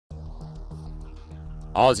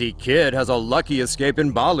Aussie kid has a lucky escape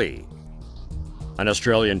in Bali. An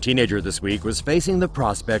Australian teenager this week was facing the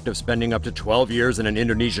prospect of spending up to 12 years in an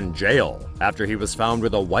Indonesian jail after he was found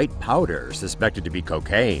with a white powder suspected to be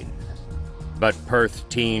cocaine. But Perth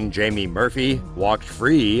teen Jamie Murphy walked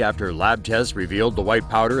free after lab tests revealed the white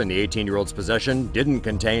powder in the 18-year-old's possession didn't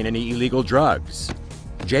contain any illegal drugs.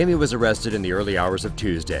 Jamie was arrested in the early hours of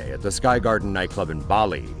Tuesday at the Sky Garden nightclub in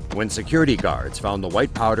Bali when security guards found the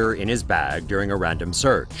white powder in his bag during a random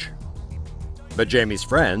search. But Jamie's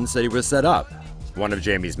friends said he was set up. One of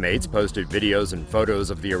Jamie's mates posted videos and photos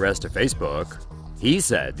of the arrest to Facebook. He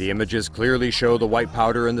said the images clearly show the white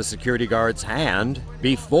powder in the security guard's hand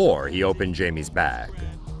before he opened Jamie's bag.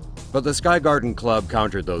 But the Sky Garden Club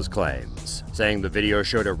countered those claims, saying the video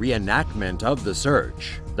showed a reenactment of the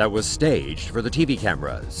search that was staged for the TV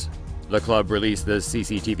cameras. The club released this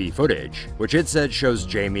CCTV footage, which it said shows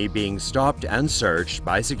Jamie being stopped and searched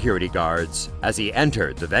by security guards as he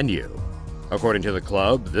entered the venue. According to the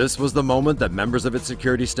club, this was the moment that members of its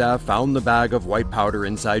security staff found the bag of white powder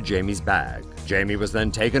inside Jamie's bag. Jamie was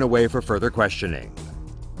then taken away for further questioning.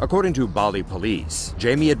 According to Bali police,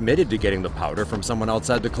 Jamie admitted to getting the powder from someone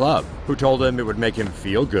outside the club, who told him it would make him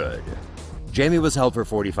feel good. Jamie was held for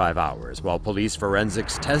 45 hours while police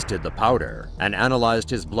forensics tested the powder and analyzed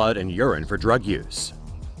his blood and urine for drug use.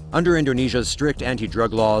 Under Indonesia's strict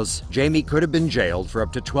anti-drug laws, Jamie could have been jailed for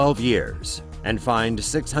up to 12 years and fined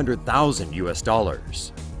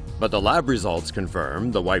 $600,000. But the lab results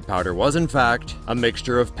confirmed the white powder was in fact a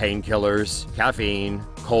mixture of painkillers, caffeine,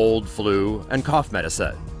 cold, flu, and cough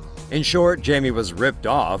medicine. In short, Jamie was ripped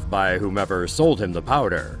off by whomever sold him the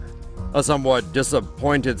powder. A somewhat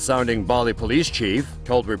disappointed-sounding Bali police chief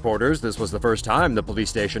told reporters this was the first time the police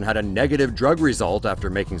station had a negative drug result after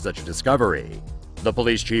making such a discovery. The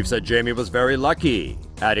police chief said Jamie was very lucky,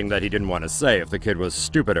 adding that he didn't want to say if the kid was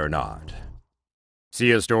stupid or not.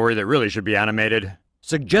 See a story that really should be animated?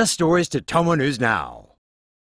 Suggest stories to TomoNews now.